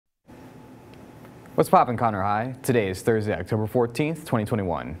What's poppin', Conroe High? Today is Thursday, October 14th,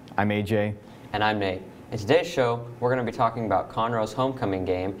 2021. I'm AJ. And I'm Nate. In today's show, we're going to be talking about Conroe's homecoming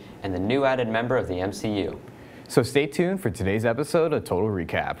game and the new added member of the MCU. So stay tuned for today's episode of Total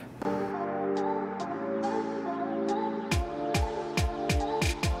Recap.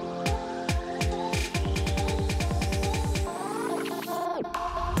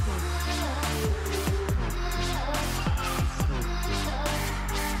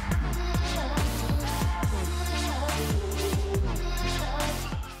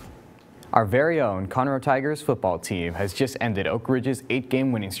 Our very own Conroe Tigers football team has just ended Oak Ridge's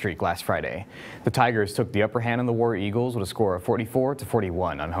 8-game winning streak last Friday. The Tigers took the upper hand on the War Eagles with a score of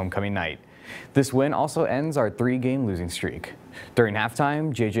 44-41 on homecoming night. This win also ends our 3-game losing streak. During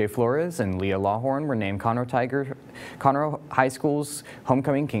halftime, J.J. Flores and Leah Lawhorn were named Conroe High School's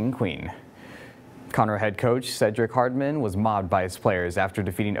homecoming king and queen. Conroe head coach Cedric Hardman was mobbed by his players after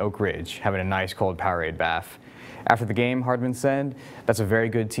defeating Oak Ridge, having a nice cold Powerade bath. After the game, Hardman said, "That's a very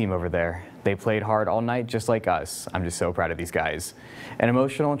good team over there. They played hard all night just like us. I'm just so proud of these guys." An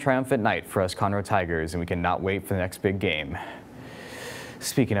emotional and triumphant night for us Conroe Tigers, and we cannot wait for the next big game.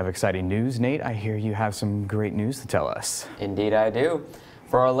 Speaking of exciting news, Nate, I hear you have some great news to tell us. Indeed I do.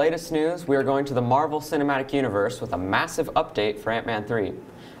 For our latest news, we are going to the Marvel Cinematic Universe with a massive update for Ant-Man 3.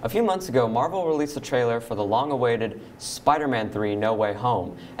 A few months ago, Marvel released a trailer for the long-awaited Spider-Man 3 No Way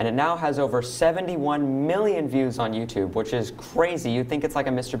Home, and it now has over 71 million views on YouTube, which is crazy. You'd think it's like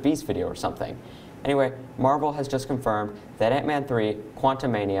a Mr. Beast video or something. Anyway, Marvel has just confirmed that Ant-Man 3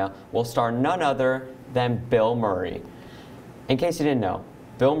 Quantumania will star none other than Bill Murray. In case you didn't know,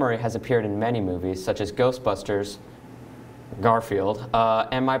 Bill Murray has appeared in many movies such as Ghostbusters, Garfield,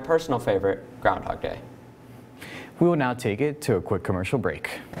 and my personal favorite, Groundhog Day. We will now take it to a quick commercial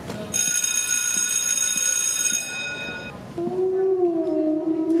break.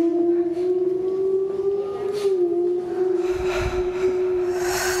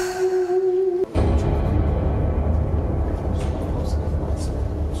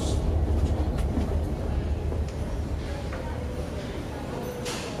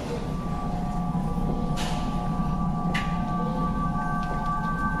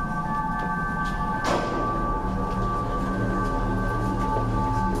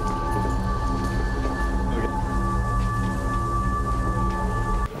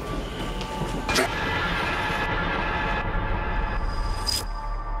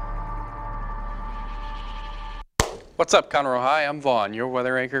 What's up, Conroe High? I'm Vaughn, your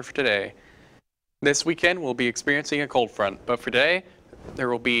weather anchor for today. This weekend we'll be experiencing a cold front, but for today there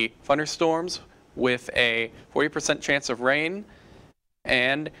will be thunderstorms with a 40% chance of rain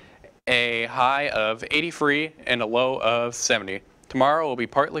and a high of 83 and a low of 70. Tomorrow will be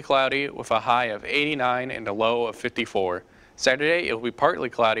partly cloudy with a high of 89 and a low of 54. Saturday it will be partly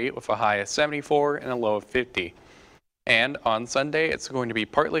cloudy with a high of 74 and a low of 50. And on Sunday it's going to be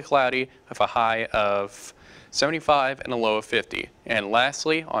partly cloudy with a high of 75 and a low of 50. And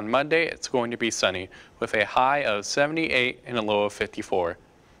lastly, on Monday, it's going to be sunny with a high of 78 and a low of 54.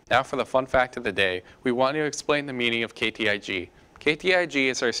 Now for the fun fact of the day, we want to explain the meaning of KTIG. KTIG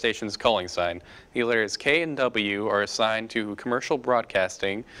is our station's calling sign. The letters K and W are assigned to commercial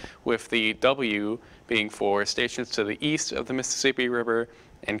broadcasting, with the W being for stations to the east of the Mississippi River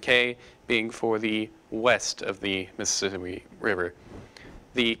and K being for the west of the Mississippi River.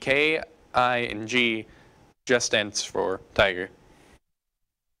 The K, I, and G just stands for Tiger.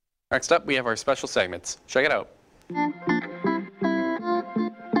 Next up, we have our special segments. Check it out.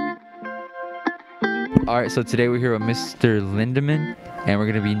 Alright, so today we're here with Mr. Lindemann, and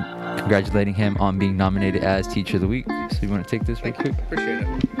we're going to be congratulating him on being nominated as Teacher of the Week. So you want to take this real quick? Appreciate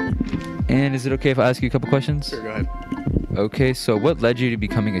it. And is it okay if I ask you a couple questions? Sure, go ahead. Okay, so what led you to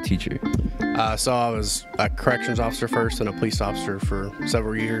becoming a teacher? So I was a corrections officer first and a police officer for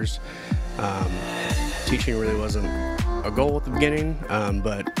several years. Teaching really wasn't a goal at the beginning,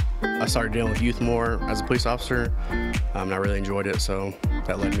 but I started dealing with youth more as a police officer, and I really enjoyed it, so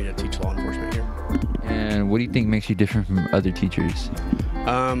that led me to teach law enforcement here. And what do you think makes you different from other teachers?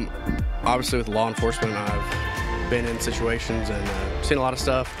 Obviously with law enforcement, I've been in situations and seen a lot of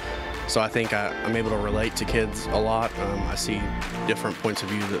stuff, so I think I'm able to relate to kids a lot. I see different points of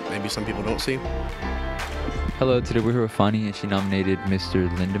view that maybe some people don't see. Hello, today we're here with Fani, and she nominated Mr.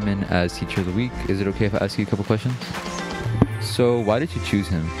 Lindemann as Teacher of the Week. Is it okay if I ask you a couple questions? So why did you choose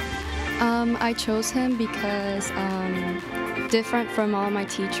him? I chose him because Different from all my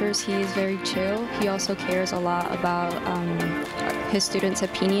teachers, he is very chill. He also cares a lot about his students'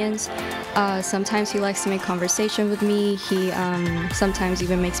 opinions. Sometimes he likes to make conversation with me. He sometimes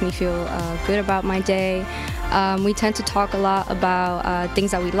even makes me feel good about my day. We tend to talk a lot about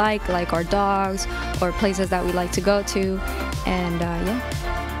things that we like our dogs or places that we like to go to, and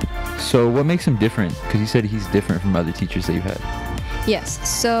yeah. So what makes him different? Because you said he's different from other teachers that you've had. Yes,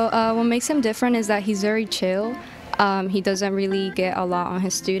 so what makes him different is that he's very chill. He doesn't really get a lot on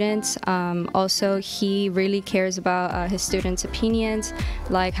his students. Also, he really cares about his students' opinions,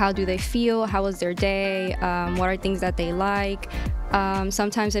 like how do they feel, how was their day, what are things that they like.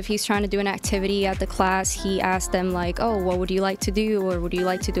 Sometimes if he's trying to do an activity at the class, he asks them like, oh, what would you like to do, or would you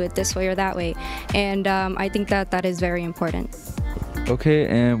like to do it this way or that way? And I think that is very important. Okay,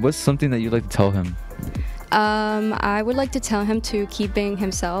 and what's something that you'd like to tell him? I would like to tell him to keep being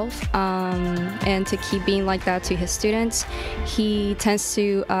himself and to keep being like that to his students. He tends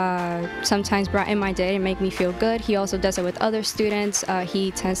to sometimes brighten my day and make me feel good. He also does it with other students.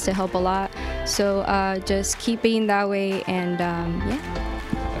 He tends to help a lot. So just keep being that way, and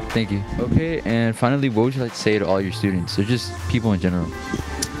yeah. Thank you. Okay, and finally, what would you like to say to all your students, or just people in general?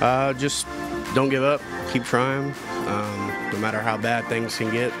 Just don't give up. Keep trying. No matter how bad things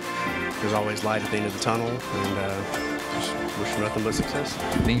can get, there's always light at the end of the tunnel, and just wish for nothing but success.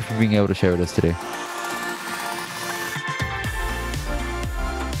 Thank you for being able to share with us today.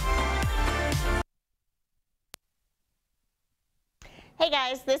 Hey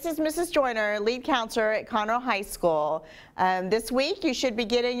guys, this is Mrs. Joyner, lead counselor at Conroe High School. This week you should be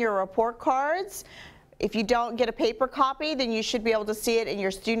getting your report cards. If you don't get a paper copy, then you should be able to see it in your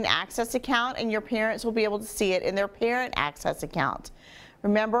student access account, and your parents will be able to see it in their parent access account.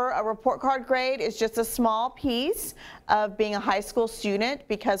 Remember, a report card grade is just a small piece of being a high school student,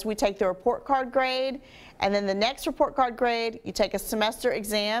 because we take the report card grade, and then the next report card grade, you take a semester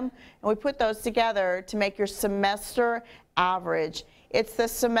exam, and we put those together to make your semester average. It's the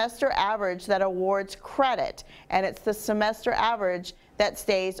semester average that awards credit, and it's the semester average that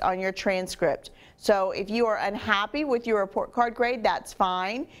stays on your transcript. So if you are unhappy with your report card grade, that's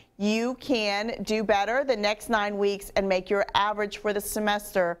fine. You can do better the next 9 weeks and make your average for the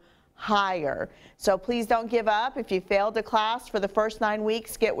semester higher. So please don't give up. If you failed a class for the first 9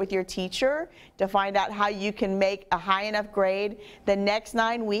 weeks, get with your teacher to find out how you can make a high enough grade the next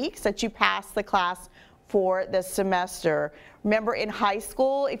 9 weeks that you pass the class for the semester. Remember, in high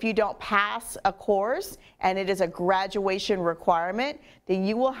school, if you don't pass a course and it is a graduation requirement, then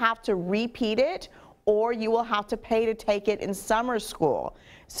you will have to repeat it, or you will have to pay to take it in summer school.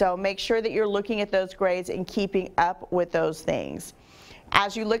 So make sure that you're looking at those grades and keeping up with those things.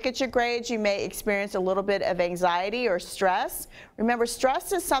 As you look at your grades, you may experience a little bit of anxiety or stress. Remember,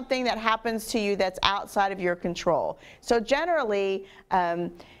 stress is something that happens to you that's outside of your control. So generally,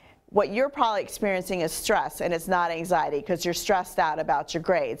 what you're probably experiencing is stress, and it's not anxiety, because you're stressed out about your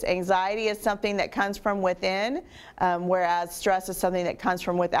grades. Anxiety is something that comes from within, whereas stress is something that comes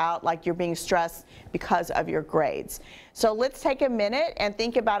from without, like you're being stressed because of your grades. So let's take a minute and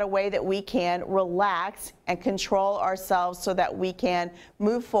think about a way that we can relax and control ourselves so that we can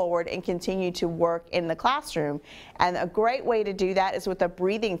move forward and continue to work in the classroom. And a great way to do that is with a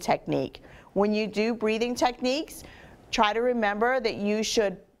breathing technique. When you do breathing techniques, try to remember that you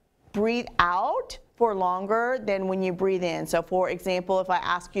should breathe out for longer than when you breathe in. So for example, if I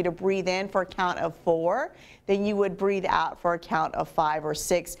ask you to breathe in for a count of 4, then you would breathe out for a count of 5 or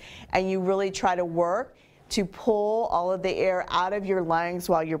 6, and you really try to work to pull all of the air out of your lungs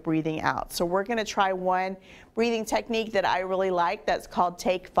while you're breathing out. So we're gonna try one breathing technique that I really like that's called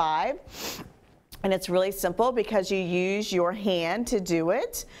Take 5. And it's really simple because you use your hand to do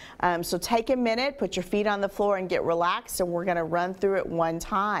it. So take a minute, put your feet on the floor and get relaxed, and we're gonna run through it one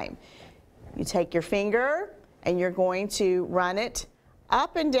time. You take your finger and you're going to run it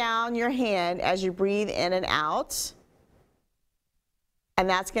up and down your hand as you breathe in and out. And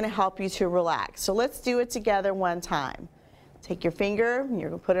that's gonna help you to relax. So let's do it together one time. Take your finger, you're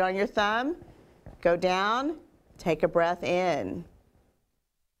gonna put it on your thumb, go down, take a breath in.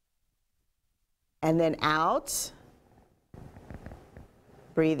 And then out,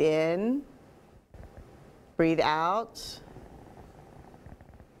 breathe in, breathe out,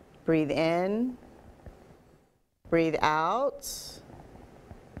 breathe in, breathe out,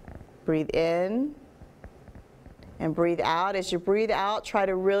 breathe in, and breathe out. As you breathe out, try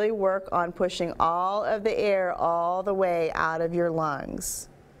to really work on pushing all of the air all the way out of your lungs.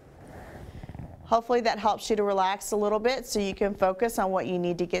 Hopefully that helps you to relax a little bit so you can focus on what you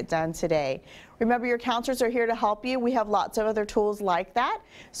need to get done today. Remember, your counselors are here to help you. We have lots of other tools like that.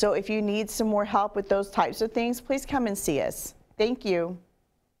 So if you need some more help with those types of things, please come and see us. Thank you.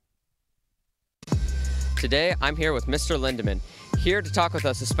 Today, I'm here with Mr. Lindeman, here to talk with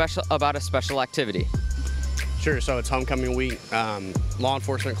us about a special activity. Sure, so it's homecoming week, law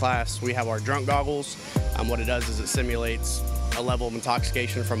enforcement class. We have our drunk goggles. What it does is it simulates a level of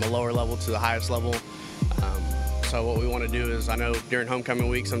intoxication from a lower level to the highest level. So what we want to do is, I know during homecoming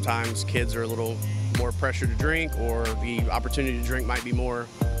week sometimes kids are a little more pressured to drink, or the opportunity to drink might be more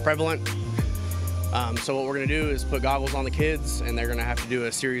prevalent. So what we're going to do is put goggles on the kids, and they're going to have to do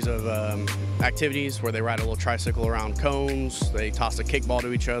a series of activities where they ride a little tricycle around cones, they toss a kickball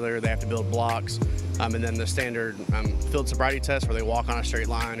to each other, they have to build blocks, and then the standard field sobriety test where they walk on a straight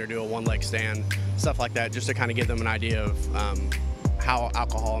line or do a one-leg stand, stuff like that, just to kind of give them an idea of how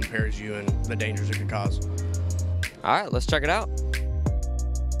alcohol impairs you and the dangers it could cause. All right, let's check it out.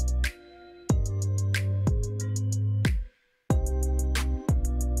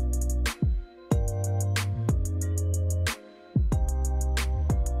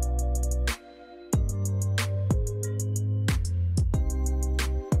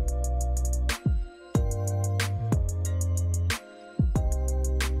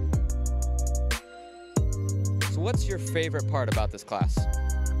 What's your favorite part about this class?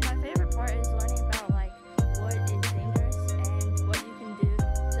 My favorite part is learning about like what is dangerous and what you can do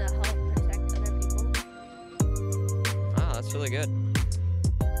to help protect other people. Ah, that's really good.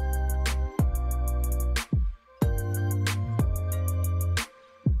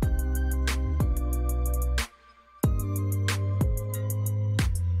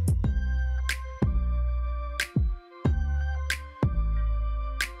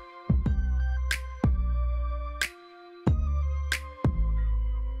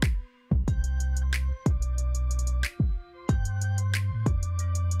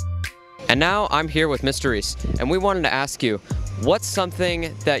 And now I'm here with Mr. Reese, and we wanted to ask you, what's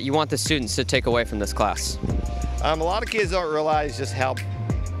something that you want the students to take away from this class? A lot of kids don't realize just how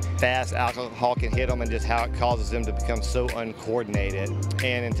fast alcohol can hit them and just how it causes them to become so uncoordinated.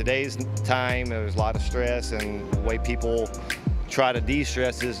 And in today's time, there's a lot of stress, and the way people try to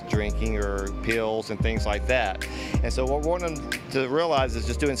de-stress is drinking or pills and things like that. And so what we want them to realize is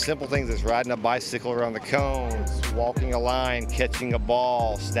just doing simple things as riding a bicycle around the cones, walking a line, catching a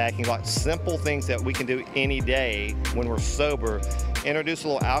ball, stacking lots, simple things that we can do any day when we're sober. Introduce a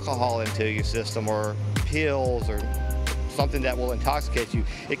little alcohol into your system, or pills, or something that will intoxicate you.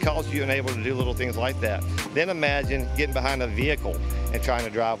 It causes you unable to do little things like that. Then imagine getting behind a vehicle and trying to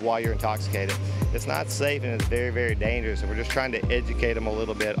drive while you're intoxicated. It's not safe, and it's very, very dangerous, and we're just trying to educate them a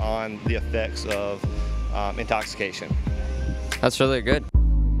little bit on the effects of intoxication. That's really good.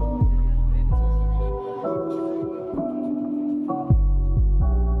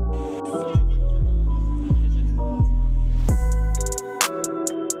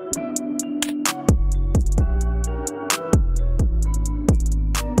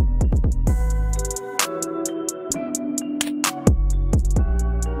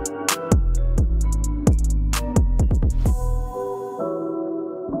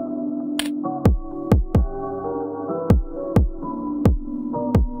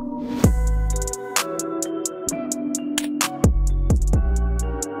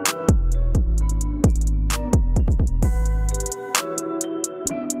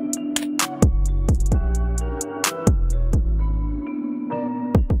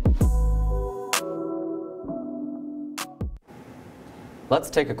 Let's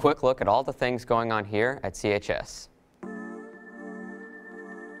take a quick look at all the things going on here at CHS.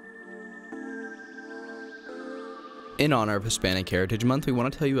 In honor of Hispanic Heritage Month, we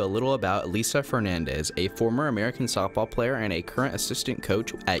want to tell you a little about Lisa Fernandez, a former American softball player and a current assistant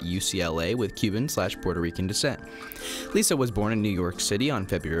coach at UCLA with Cuban/Puerto Rican descent. Lisa was born in New York City on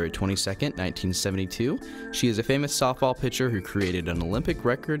February 22, 1972. She is a famous softball pitcher who created an Olympic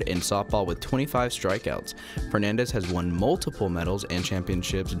record in softball with 25 strikeouts. Fernandez has won multiple medals and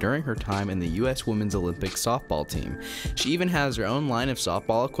championships during her time in the U.S. Women's Olympic softball team. She even has her own line of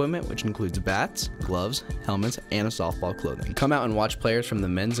softball equipment, which includes bats, gloves, helmets, and a softball clothing. Come out and watch players from the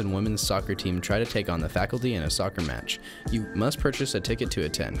men's and women's soccer team try to take on the faculty in a soccer match. You must purchase a ticket to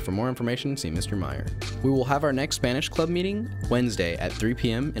attend. For more information, see Mr. Meyer. We will have our next Spanish Club meeting Wednesday at 3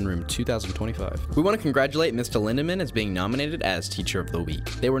 p.m. in room 2025. We want to congratulate Mr. Lindeman as being nominated as Teacher of the Week.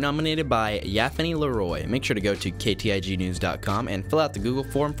 They were nominated by Yathany Leroy. Make sure to go to ktignews.com and fill out the Google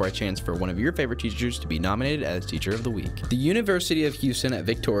form for a chance for one of your favorite teachers to be nominated as Teacher of the Week. The University of Houston at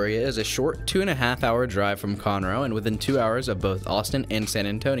Victoria is a short 2.5-hour drive from Conroe, and with within 2 hours of both Austin and San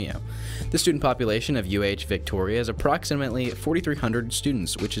Antonio. The student population of UH Victoria is approximately 4,300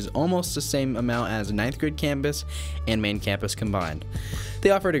 students, which is almost the same amount as 9th grade campus and main campus combined.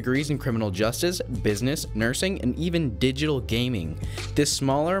 They offer degrees in criminal justice, business, nursing, and even digital gaming. This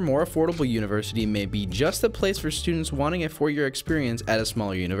smaller, more affordable university may be just the place for students wanting a 4-year experience at a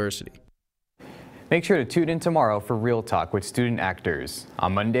smaller university. Make sure to tune in tomorrow for Real Talk with student actors.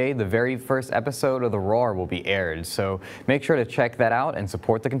 On Monday, the very first episode of The Roar will be aired, so make sure to check that out and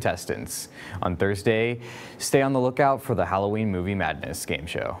support the contestants. On Thursday, stay on the lookout for the Halloween Movie Madness game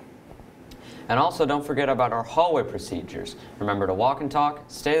show. And also don't forget about our hallway procedures. Remember to walk and talk,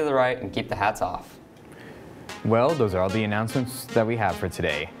 stay to the right, and keep the hats off. Well, those are all the announcements that we have for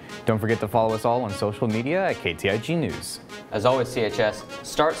today. Don't forget to follow us all on social media at KTIG News. As always, CHS,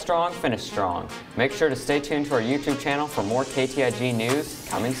 start strong, finish strong. Make sure to stay tuned to our YouTube channel for more KTIG news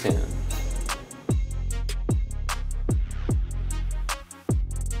coming soon.